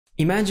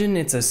Imagine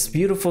it's a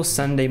beautiful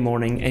Sunday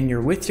morning and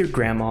you're with your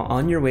grandma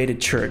on your way to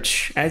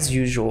church, as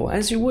usual,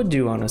 as you would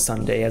do on a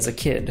Sunday as a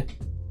kid.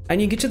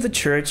 And you get to the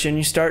church and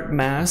you start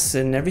mass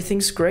and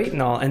everything's great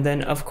and all, and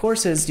then of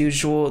course as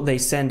usual they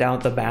send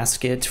out the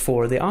basket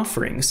for the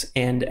offerings,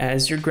 and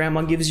as your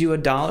grandma gives you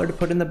 $1 to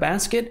put in the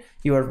basket,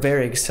 you are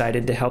very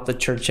excited to help the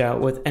church out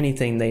with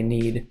anything they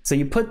need. So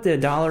you put the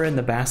 $1 in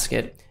the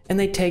basket and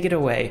they take it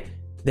away.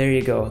 There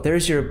you go,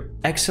 there's your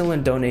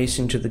excellent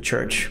donation to the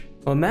church.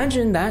 Well,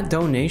 imagine that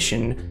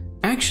donation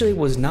actually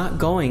was not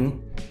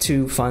going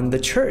to fund the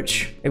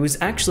church. It was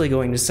actually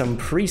going to some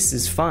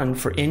priest's fund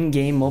for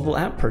in-game mobile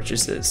app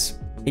purchases.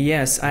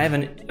 Yes, I have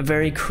a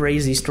very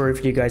crazy story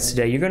for you guys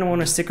today. You're going to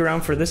want to stick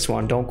around for this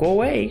one. Don't go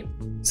away.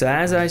 So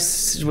as I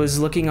was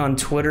looking on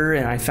Twitter,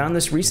 and I found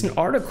this recent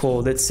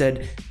article that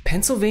said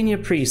Pennsylvania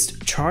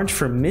priest charged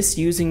for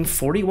misusing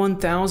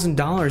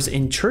 $41,000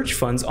 in church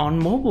funds on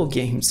mobile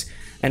games.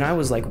 And I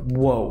was like,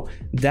 whoa,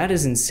 that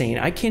is insane.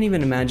 I can't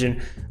even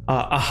imagine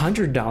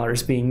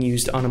 $100 being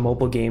used on a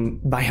mobile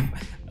game by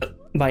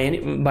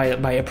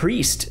a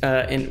priest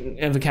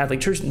in the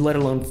Catholic Church, let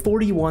alone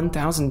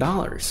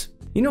 $41,000.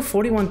 You know,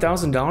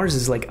 $41,000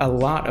 is like a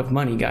lot of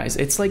money, guys.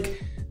 It's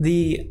like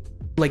the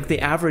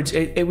average.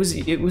 It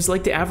was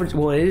like the average.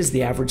 Well, it is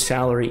the average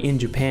salary in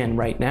Japan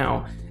right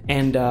now.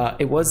 And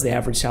it was the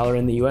average salary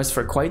in the US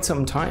for quite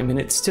some time, and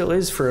it still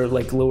is for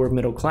like lower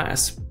middle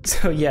class.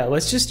 So yeah,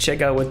 let's just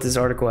check out what this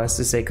article has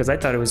to say, because I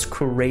thought it was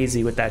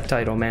crazy with that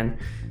title, man.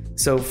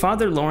 So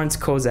Father Lawrence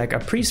Kozak, a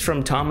priest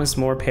from Thomas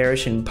More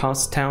Parish in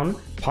Pottstown,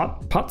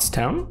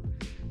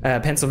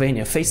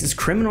 Pennsylvania, faces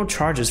criminal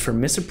charges for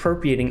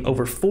misappropriating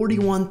over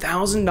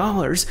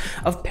 $41,000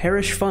 of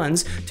parish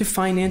funds to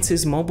finance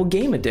his mobile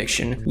game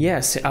addiction.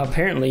 Yes,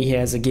 apparently he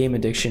has a game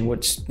addiction,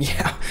 which,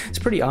 yeah, it's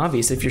pretty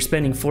obvious if you're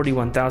spending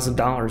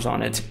 $41,000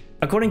 on it.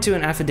 According to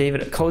an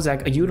affidavit,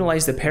 Kozak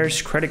utilized the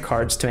parish credit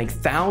cards to make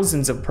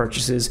thousands of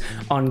purchases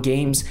on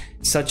games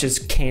such as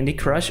Candy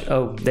Crush.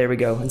 Oh, there we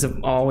go. It's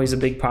always a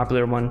big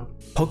popular one.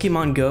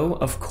 Pokemon Go,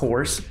 of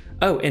course.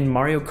 Oh, and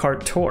Mario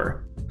Kart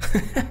Tour.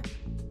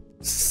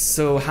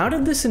 So how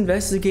did this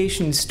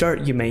investigation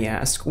start, you may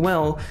ask?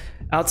 Well,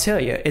 I'll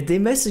tell you, the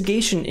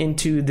investigation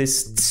into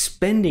this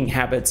spending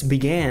habits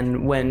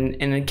began when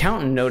an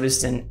accountant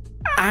noticed an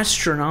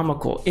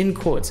astronomical, in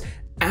quotes,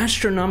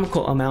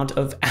 astronomical amount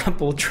of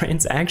Apple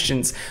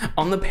transactions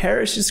on the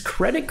parish's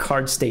credit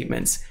card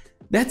statements.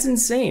 That's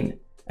insane.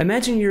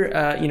 Imagine you're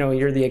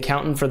the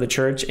accountant for the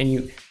church, and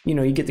you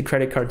get the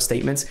credit card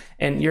statements,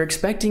 and you're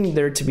expecting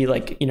there to be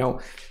like,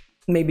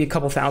 maybe a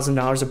couple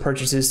 $1,000s of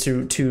purchases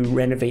to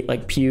renovate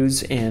like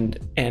pews and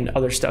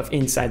other stuff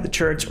inside the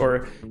church,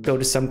 or go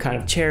to some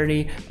kind of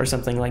charity or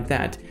something like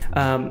that.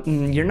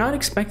 You're not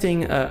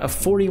expecting a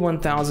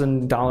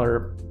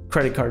 $41,000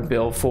 credit card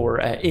bill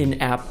for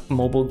in-app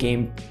mobile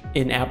game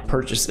in-app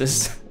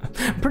purchases.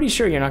 I'm pretty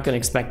sure you're not going to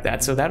expect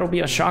that, so that'll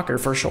be a shocker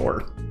for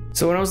sure.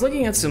 So when I was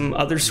looking at some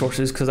other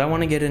sources, because I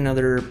want to get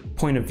another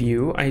point of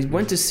view, I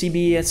went to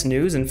CBS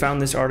News and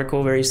found this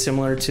article very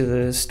similar to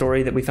the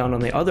story that we found on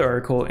the other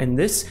article, and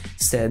this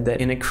said that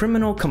in a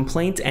criminal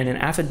complaint and an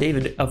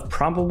affidavit of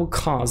probable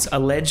cause,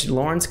 alleged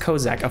Lawrence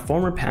Kozak, a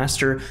former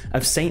pastor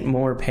of St.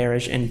 More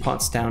Parish in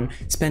Pottstown,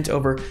 spent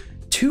over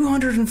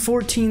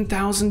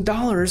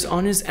 $214,000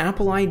 on his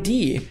Apple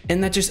ID,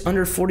 and that just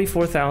under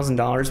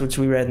 $44,000, which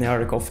we read in the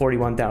article,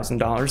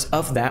 $41,000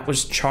 of that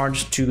was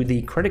charged to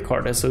the credit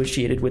card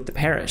associated with the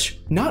parish.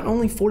 Not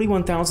only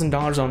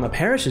 $41,000 on the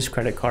parish's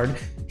credit card,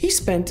 he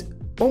spent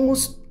over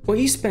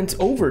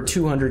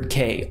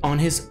 $200K on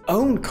his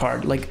own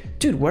card. Like,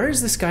 dude, where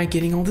is this guy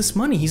getting all this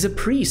money? He's a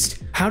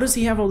priest. How does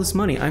he have all this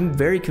money? I'm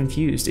very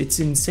confused. It's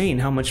insane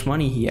how much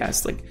money he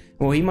has. Like,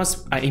 well, he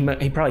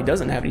probably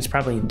doesn't have it. He's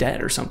probably in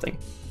debt or something.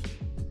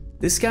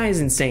 This guy is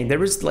insane. There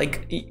was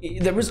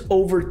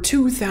over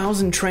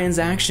 2,000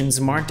 transactions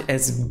marked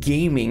as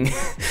gaming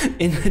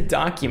in the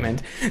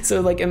document.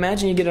 So like,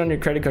 imagine you get on your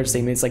credit card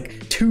statement, it's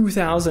like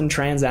 2,000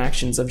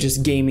 transactions of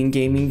just gaming.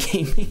 Can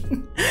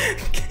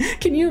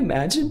you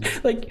imagine?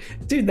 Like,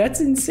 dude, that's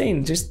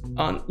insane. Just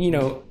on,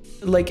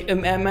 like,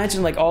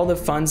 imagine like all the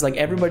funds, like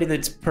everybody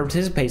that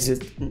participates,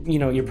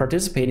 you're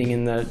participating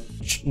in the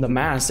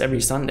mass every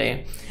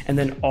Sunday, and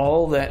then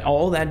all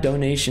that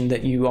donation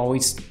that you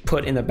always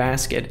put in the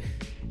basket,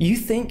 you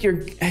think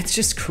it's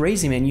just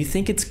crazy, man. You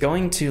think it's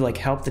going to like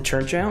help the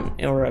church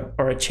out or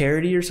a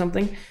charity or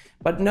something,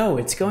 but no,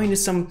 it's going to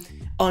some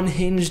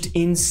unhinged,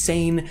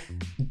 insane,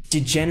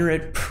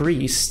 degenerate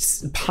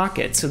priest's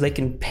pocket so they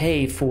can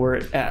pay for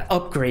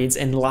upgrades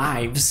and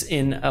lives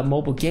in a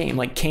mobile game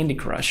like Candy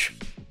Crush.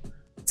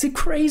 It's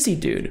crazy,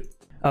 dude.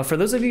 For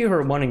those of you who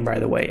are wondering, by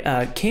the way,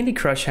 Candy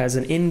Crush has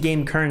an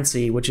in-game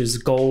currency, which is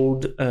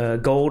gold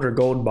or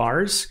gold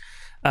bars.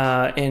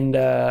 And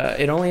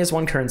it only has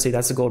one currency,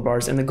 that's the gold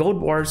bars. And the gold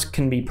bars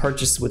can be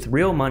purchased with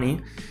real money.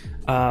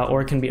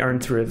 or it can be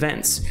earned through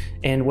events.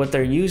 And what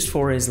they're used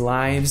for is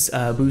lives,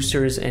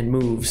 boosters, and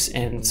moves.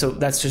 And so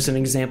that's just an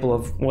example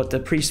of what the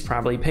priest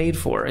probably paid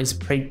for, is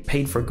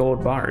paid for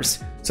gold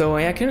bars. So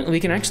we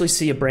can actually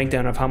see a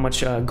breakdown of how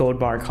much a gold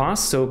bar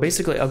costs. So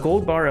basically a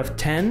gold bar of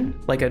 10,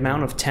 like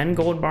amount of 10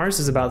 gold bars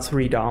is about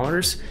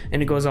 $3,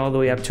 and it goes all the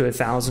way up to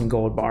 1,000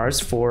 gold bars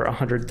for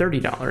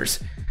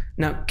 $130.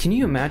 Now, can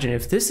you imagine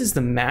if this is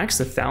the max,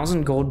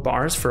 1,000 gold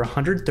bars for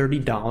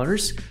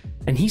 $130,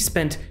 and he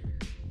spent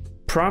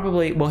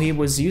probably, well, he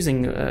was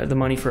using the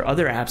money for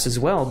other apps as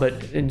well,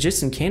 but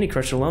just in Candy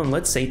Crush alone,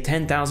 let's say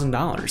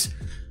 $10,000.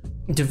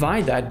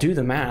 Divide that, do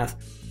the math.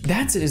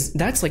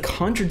 That's like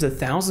hundreds of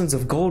thousands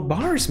of gold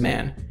bars,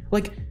 man.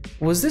 Like,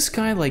 was this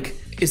guy like,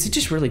 is he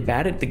just really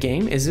bad at the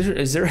game? Is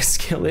there a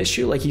skill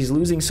issue? Like he's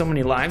losing so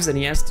many lives that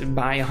he has to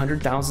buy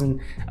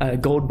 100,000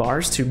 gold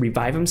bars to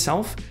revive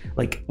himself?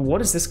 Like,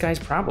 what is this guy's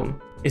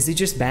problem? Is he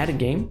just bad at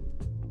game?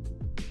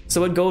 So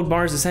what gold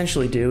bars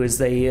essentially do is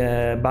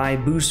they buy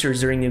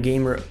boosters during the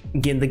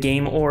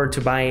game, or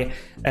to buy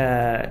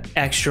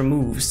extra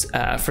moves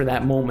for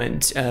that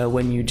moment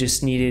when you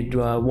just needed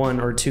 1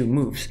 or 2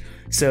 moves.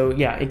 So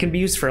yeah, it can be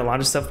used for a lot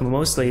of stuff, but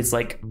mostly it's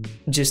like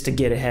just to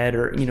get ahead,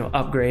 or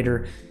upgrade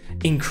or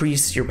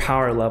increase your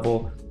power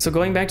level. So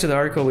going back to the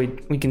article,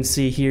 we can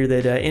see here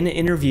that in an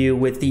interview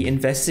with the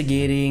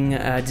investigating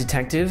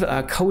detective,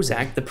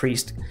 Kozak, the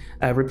priest,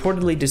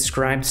 reportedly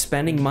described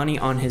spending money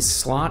on his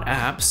slot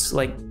apps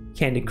like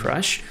Candy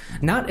Crush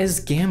not as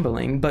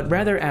gambling, but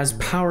rather as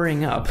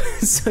powering up.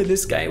 So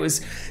this guy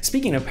was,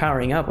 speaking of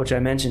powering up, which I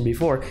mentioned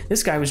before,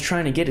 this guy was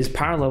trying to get his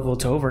power level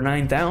to over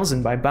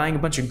 9,000 by buying a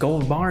bunch of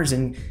gold bars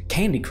in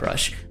Candy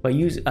Crush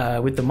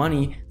with the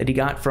money that he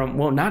got from,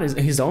 well, not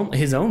his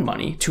own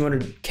money,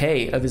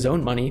 200K of his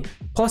own money,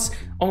 plus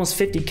almost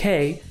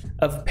 50K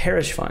of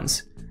parish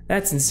funds.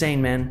 That's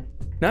insane, man.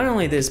 Not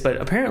only this,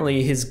 but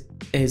apparently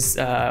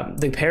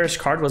the parish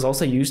card was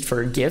also used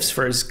for gifts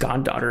for his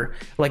goddaughter,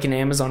 like an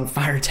Amazon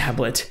Fire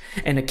tablet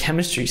and a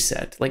chemistry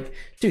set. Like,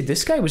 dude,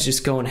 this guy was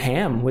just going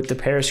ham with the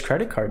parish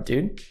credit card,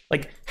 dude.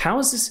 Like, how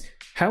is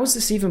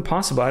this even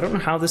possible? I don't know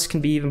how this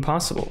can be even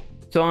possible.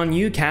 So on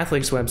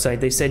UCatholic's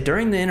website, they said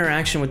during the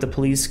interaction with the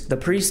police, the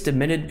priest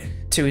admitted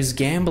to his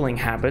gambling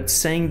habits,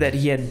 saying that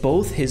he had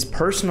both his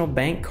personal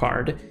bank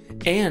card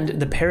and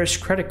the parish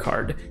credit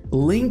card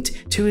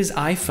linked to his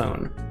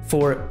iPhone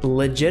for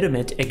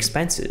legitimate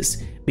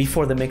expenses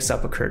before the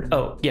mix-up occurred.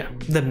 Oh yeah,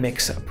 the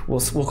mix-up.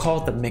 We'll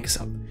call it the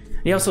mix-up.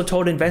 He also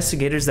told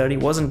investigators that he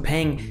wasn't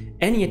paying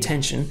any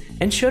attention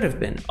and should have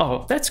been.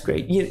 Oh, that's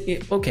great.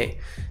 Okay,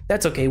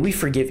 that's okay. We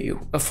forgive you.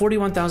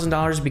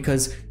 $41,000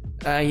 because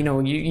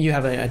you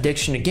have an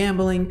addiction to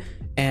gambling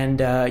and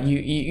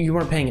you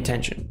weren't paying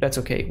attention. That's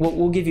okay.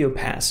 We'll give you a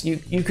pass.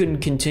 You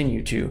couldn't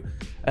continue to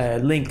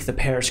link the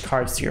parish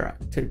cards to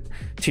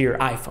your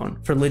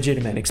iPhone for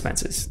legitimate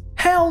expenses.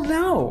 Hell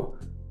no!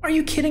 Are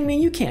you kidding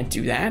me? You can't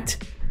do that.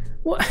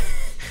 What?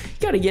 You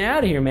gotta get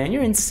out of here, man.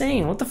 You're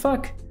insane. What the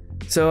fuck?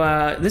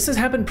 So this has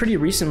happened pretty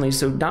recently,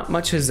 so not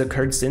much has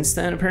occurred since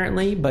then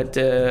apparently, but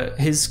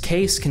his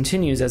case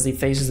continues as he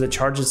faces the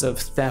charges of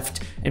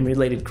theft and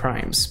related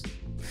crimes.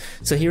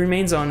 So he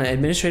remains on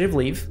administrative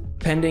leave,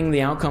 pending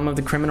the outcome of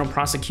the criminal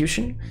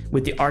prosecution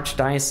with the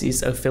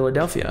Archdiocese of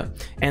Philadelphia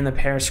and the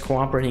parish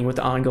cooperating with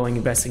the ongoing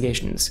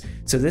investigations.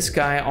 So this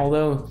guy,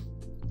 although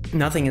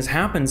nothing has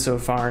happened so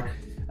far,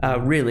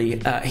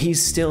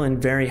 he's still in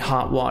very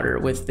hot water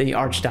with the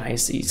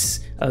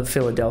Archdiocese of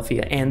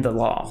Philadelphia and the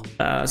law.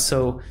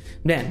 So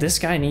man, this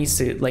guy needs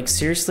to, like,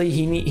 seriously,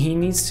 he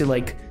needs to,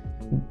 like,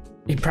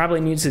 he probably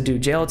needs to do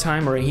jail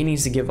time, or he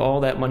needs to give all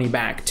that money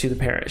back to the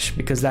parish,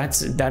 because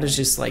that is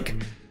just like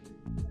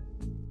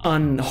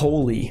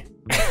unholy.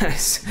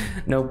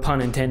 No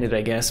pun intended,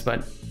 I guess.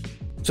 But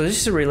so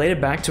this is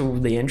related back to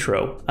the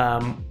intro.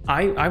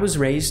 I was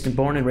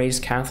born and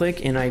raised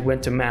Catholic, and I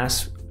went to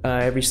mass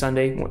every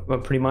Sunday,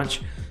 pretty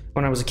much,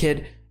 when I was a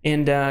kid.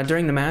 And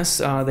during the mass,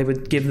 they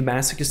would give the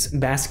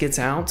baskets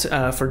out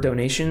for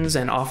donations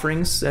and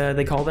offerings,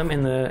 they call them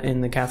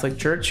in the Catholic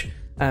Church,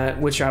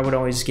 which I would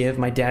always give.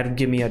 My dad would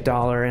give me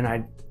 $1, and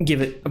I'd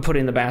put it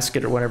in the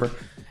basket or whatever.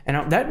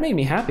 And that made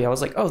me happy. I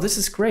was like, oh, this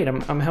is great.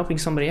 I'm helping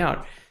somebody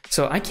out.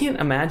 So I can't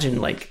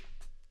imagine, like,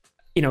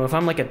 if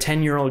I'm like a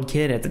 10-year-old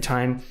kid at the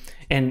time,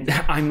 and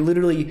I'm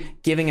literally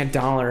giving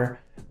 $1.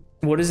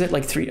 What is it,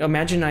 like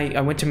imagine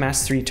I went to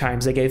mass 3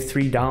 times. They gave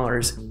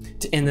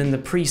 $3, and then the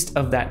priest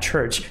of that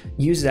church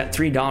used that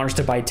 $3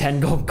 to buy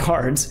 10 gold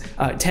cards,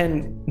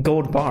 10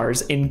 gold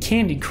bars in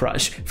Candy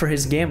Crush for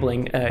his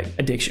gambling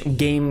addiction,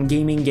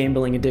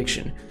 gambling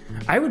addiction.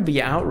 I would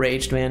be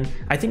outraged, man.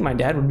 I think my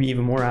dad would be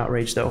even more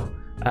outraged though.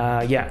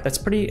 Yeah, it's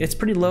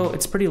pretty low.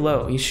 It's pretty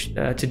low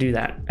to do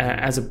that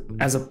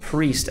as a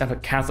priest of a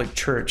Catholic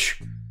church.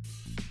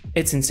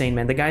 It's insane,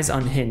 man. The guy's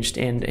unhinged,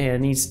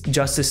 and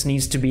justice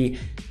needs to be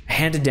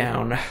handed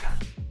down.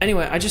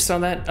 Anyway, I just saw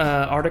that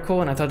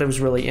article, and I thought that was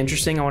really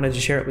interesting. I wanted to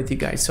share it with you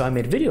guys, so I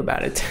made a video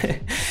about it.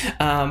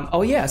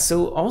 Oh yeah,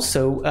 so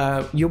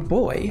also your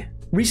boy,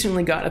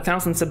 recently got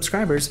 1,000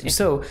 subscribers.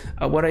 So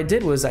what I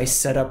did was I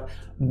set up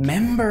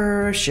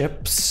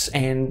memberships,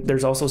 and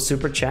there's also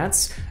super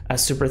chats,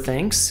 super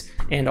thanks,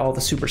 and all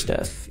the super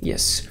stuff.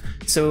 Yes.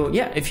 So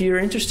yeah, if you're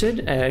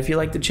interested, if you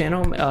like the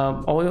channel,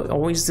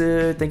 always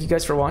thank you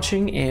guys for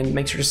watching, and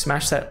make sure to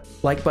smash that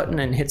like button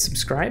and hit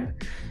subscribe.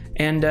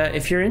 And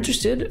if you're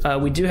interested,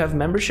 we do have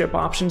membership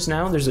options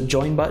now. There's a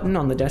join button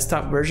on the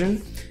desktop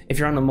version. If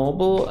you're on the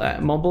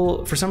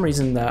mobile, for some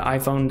reason the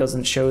iPhone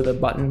doesn't show the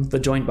button, the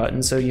join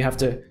button, so you have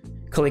to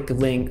click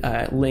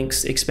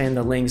links, expand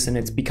the links, and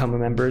it's become a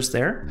members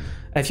there.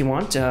 If you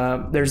want,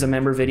 there's a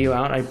member video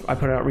out. I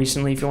put it out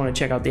recently if you want to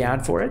check out the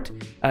ad for it.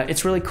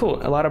 It's really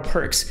cool, a lot of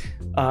perks.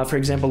 For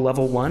example,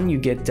 level 1, you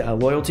get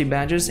loyalty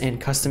badges and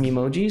custom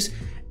emojis,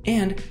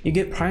 and you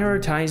get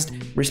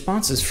prioritized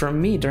responses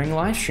from me during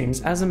live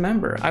streams as a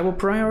member. I will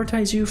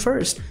prioritize you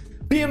first.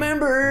 Be a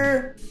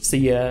member! See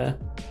ya!